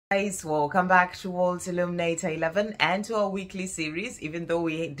Guys, welcome back to World Illuminator 11 and to our weekly series, even though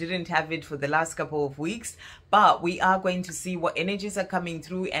we didn't have it for the last couple of weeks, but we are going to see what energies are coming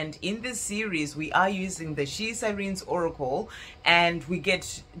through. And in this series we are using the She Sirens Oracle, and we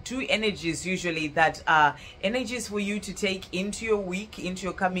get two energies usually that are energies for you to take into your week, into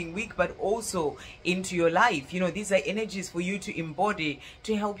your coming week, but also into your life. You know, these are energies for you to embody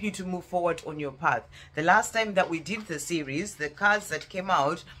to help you to move forward on your path. The last time that we did the series, the cards that came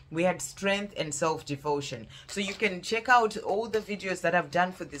out, we had strength and self-devotion. So you can check out all the videos that I've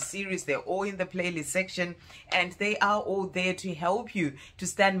done for this series. They're all in the playlist section, and they are all there to help you to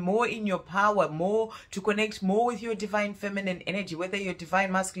stand more in your power, more to connect more with your divine feminine energy, whether you're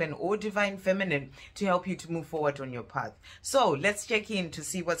divine masculine or divine feminine, to help you to move forward on your path. So let's check in to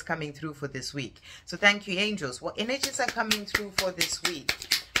see what's coming through for this week. So thank you, angels. What energies are coming through for this week?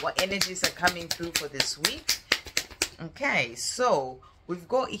 What energies are coming through for this week? Okay, so we've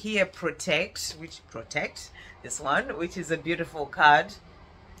got here protect, this one, which is a beautiful card.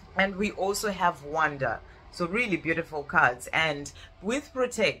 And we also have wonder. So really beautiful cards. And with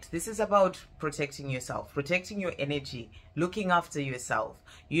protect, this is about protecting yourself, protecting your energy, looking after yourself,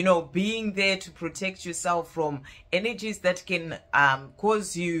 you know, being there to protect yourself from energies that can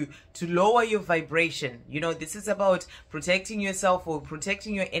cause you to lower your vibration. You know, this is about protecting yourself or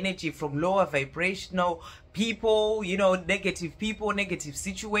protecting your energy from lower vibrational people, you know, negative people, negative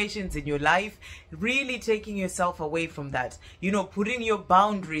situations in your life, really taking yourself away from that, you know, putting your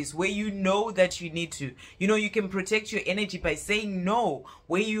boundaries where you know that you need to. You know, you can protect your energy by saying no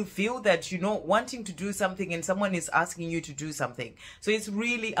where you feel that you're not wanting to do something and someone is asking you to do something. So it's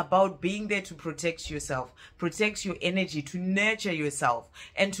really about being there to protect yourself, protect your energy, to nurture yourself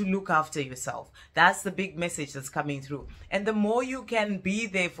and to look after yourself. That's the big message that's coming through. And the more you can be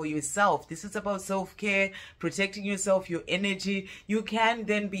there for yourself, this is about self-care, protecting yourself, your energy, you can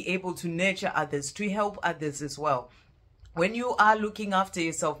then be able to nurture others, to help others as well. When you are looking after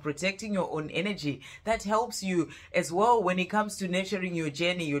yourself, protecting your own energy, that helps you as well when it comes to nurturing your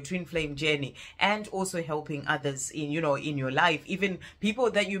journey, your twin flame journey, and also helping others in, you know, in your life, even people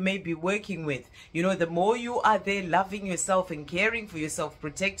that you may be working with. You know, the more you are there loving yourself and caring for yourself,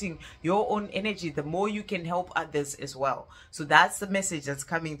 protecting your own energy, the more you can help others as well. So that's the message that's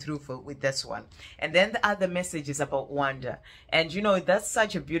coming through with this one. And then the other message is about wonder. And you know, that's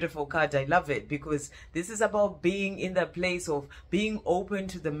such a beautiful card. I love it because this is about being in the place of being open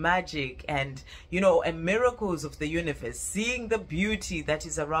to the magic and, you know, and miracles of the universe, seeing the beauty that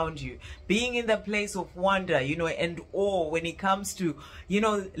is around you, being in the place of wonder, you know, and awe when it comes to, you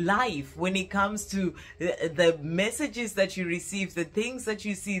know, life, when it comes to the messages that you receive, the things that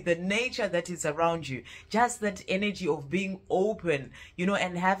you see, the nature that is around you, just that energy of being open, you know,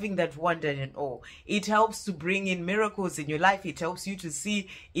 and having that wonder and awe. It helps to bring in miracles in your life. It helps you to see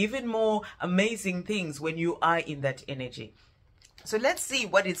even more amazing things when you are in that energy. So let's see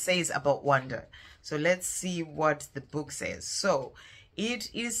what it says about wonder. So let's see what the book says. So it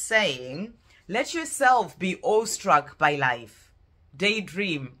is saying, let yourself be awestruck by life.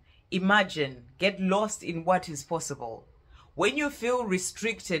 Daydream, imagine, get lost in what is possible. When you feel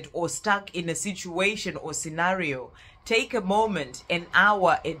restricted or stuck in a situation or scenario, take a moment, an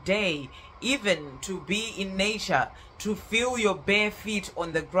hour, a day, even to be in nature, to feel your bare feet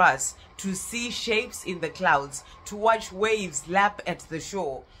on the grass, to see shapes in the clouds, to watch waves lap at the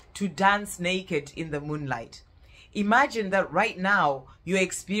shore, to dance naked in the moonlight. Imagine that right now you're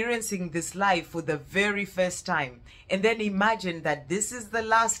experiencing this life for the very first time, and then imagine that this is the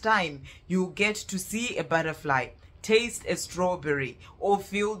last time you get to see a butterfly, taste a strawberry, or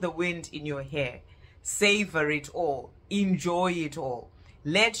feel the wind in your hair. Savor it all, enjoy it all.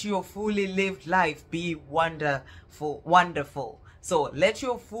 Let your fully lived life be wonderful. So let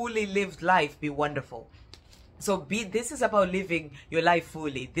your fully lived life be wonderful. So this is about living your life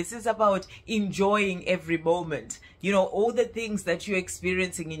fully. This is about enjoying every moment. You know, all the things that you're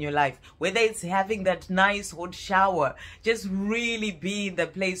experiencing in your life, whether it's having that nice hot shower, just really be in the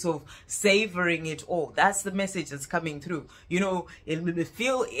place of savoring it all. That's the message that's coming through. You know,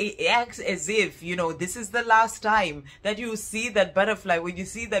 it acts as if, you know, this is the last time that you see that butterfly, when you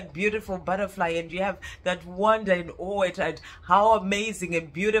see that beautiful butterfly and you have that wonder and awe at how amazing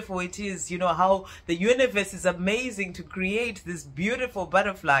and beautiful it is, you know, how the universe is amazing to create this beautiful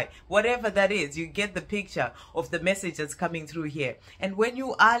butterfly, whatever that is. You get the picture of the message that's coming through here. And when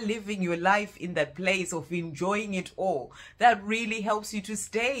you are living your life in that place of enjoying it all, that really helps you to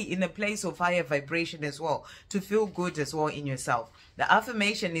stay in a place of higher vibration as well, to feel good as well in yourself. The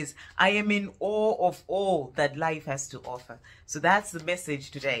affirmation is, I am in awe of all that life has to offer. So that's the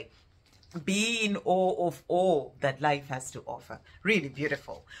message today. be in awe of all that life has to offer. Really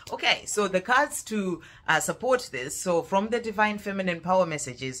beautiful. Okay, so the cards to support this. So from the Divine Feminine Power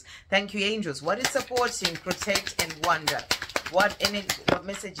messages, thank you, angels. What is supporting, protect, and wonder? What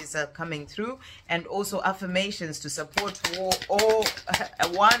messages are coming through? And also affirmations to support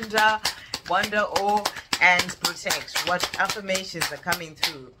wonder, awe, and protect. What affirmations are coming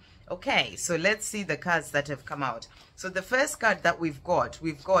through? Okay, so let's see the cards that have come out. So the first card that we've got,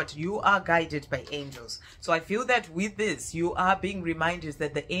 you are guided by angels. So I feel that with this, you are being reminded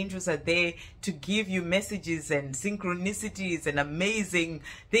that the angels are there to give you messages and synchronicities and amazing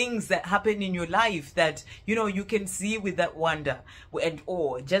things that happen in your life that, you know, you can see with that wonder and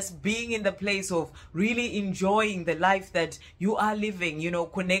awe. Just being in the place of really enjoying the life that you are living, you know,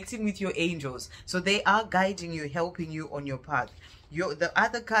 connecting with your angels. So they are guiding you, helping you on your path. The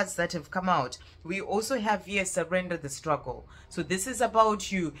other cards that have come out, we also have here surrender the struggle. So this is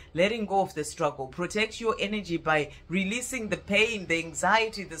about you letting go of the struggle. Protect your energy by releasing the pain, the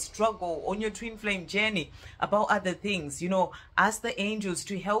anxiety, the struggle on your twin flame journey about other things. You know, ask the angels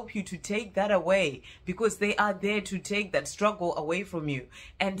to help you to take that away, because they are there to take that struggle away from you.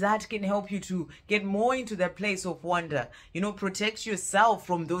 And that can help you to get more into that place of wonder. You know, protect yourself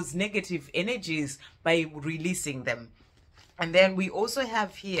from those negative energies by releasing them. And then we also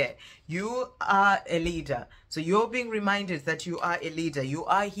have here, you are a leader. So you're being reminded that you are a leader. You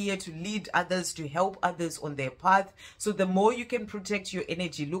are here to lead others, to help others on their path. So the more you can protect your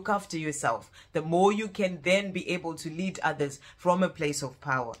energy, look after yourself, the more you can then be able to lead others from a place of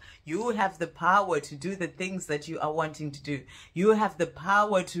power. You have the power to do the things that you are wanting to do. You have the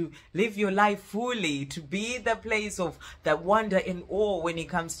power to live your life fully, to be the place of that wonder and awe when it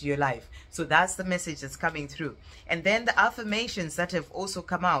comes to your life. So that's the message that's coming through. And then the affirmations that have also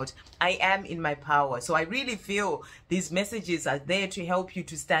come out, I am in my power. So I really feel these messages are there to help you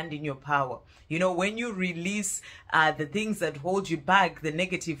to stand in your power. You know, when you release the things that hold you back, the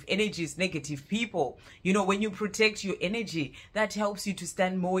negative energies, negative people, you know, when you protect your energy, that helps you to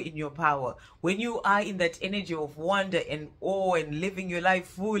stand more in your power. When you are in that energy of wonder and awe and living your life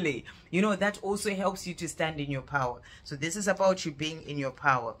fully, you know, that also helps you to stand in your power. So this is about you being in your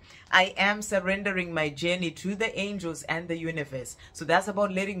power. I am surrendering my journey to the angels and the universe. So that's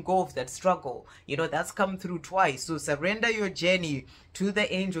about letting go of that struggle. You know, that's come through twice. So surrender your journey to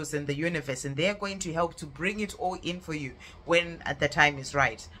the angels and the universe, and they're going to help to bring it all in for you when the time is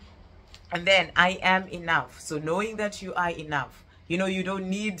right. And then I am enough. So knowing that you are enough, you know, you don't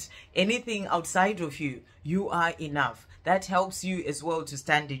need anything outside of you. You are enough. That helps you as well to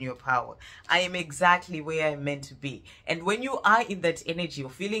stand in your power. I am exactly where I'm meant to be. And when you are in that energy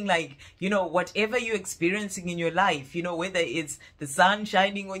of feeling like, you know, whatever you're experiencing in your life, you know, whether it's the sun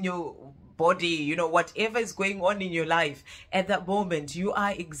shining on your body, you know, whatever is going on in your life at that moment, you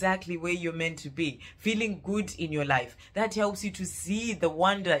are exactly where you're meant to be, feeling good in your life. That helps you to see the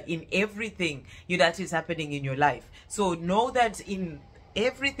wonder in everything that is happening in your life. So know that in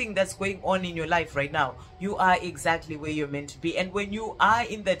everything that's going on in your life right now, you are exactly where you're meant to be. And when you are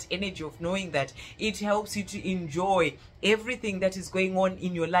in that energy of knowing that, it helps you to enjoy everything that is going on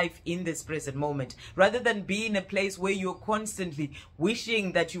in your life in this present moment, rather than be in a place where you're constantly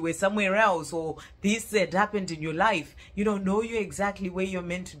wishing that you were somewhere else or this had happened in your life. You know you're exactly where you're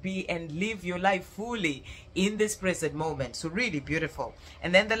meant to be and live your life fully in this present moment. So really beautiful.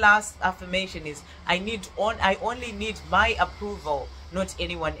 And then the last affirmation is, I only need my approval, not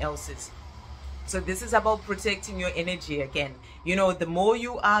anyone else's. So this is about protecting your energy again. You know, the more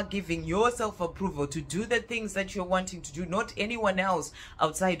you are giving yourself approval to do the things that you're wanting to do, not anyone else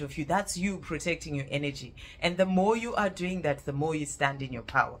outside of you, that's you protecting your energy. And the more you are doing that, the more you stand in your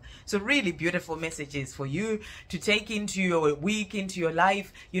power. So really beautiful messages for you to take into your week, into your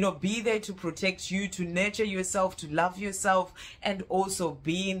life. You know, be there to protect you, to nurture yourself, to love yourself, and also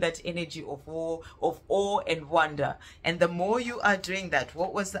be in that energy of awe and wonder. And the more you are doing that,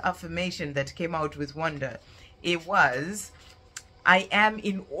 what was the affirmation that came out with wonder? It was, I am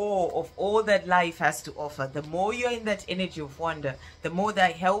in awe of all that life has to offer. The more you're in that energy of wonder, the more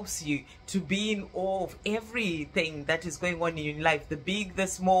that helps you to be in awe of everything that is going on in your life, the big, the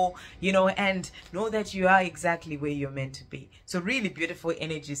small, you know, and know that you are exactly where you're meant to be. So really beautiful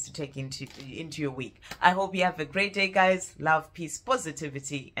energies to take into your week. I hope you have a great day, guys. Love, peace,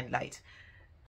 positivity, and light.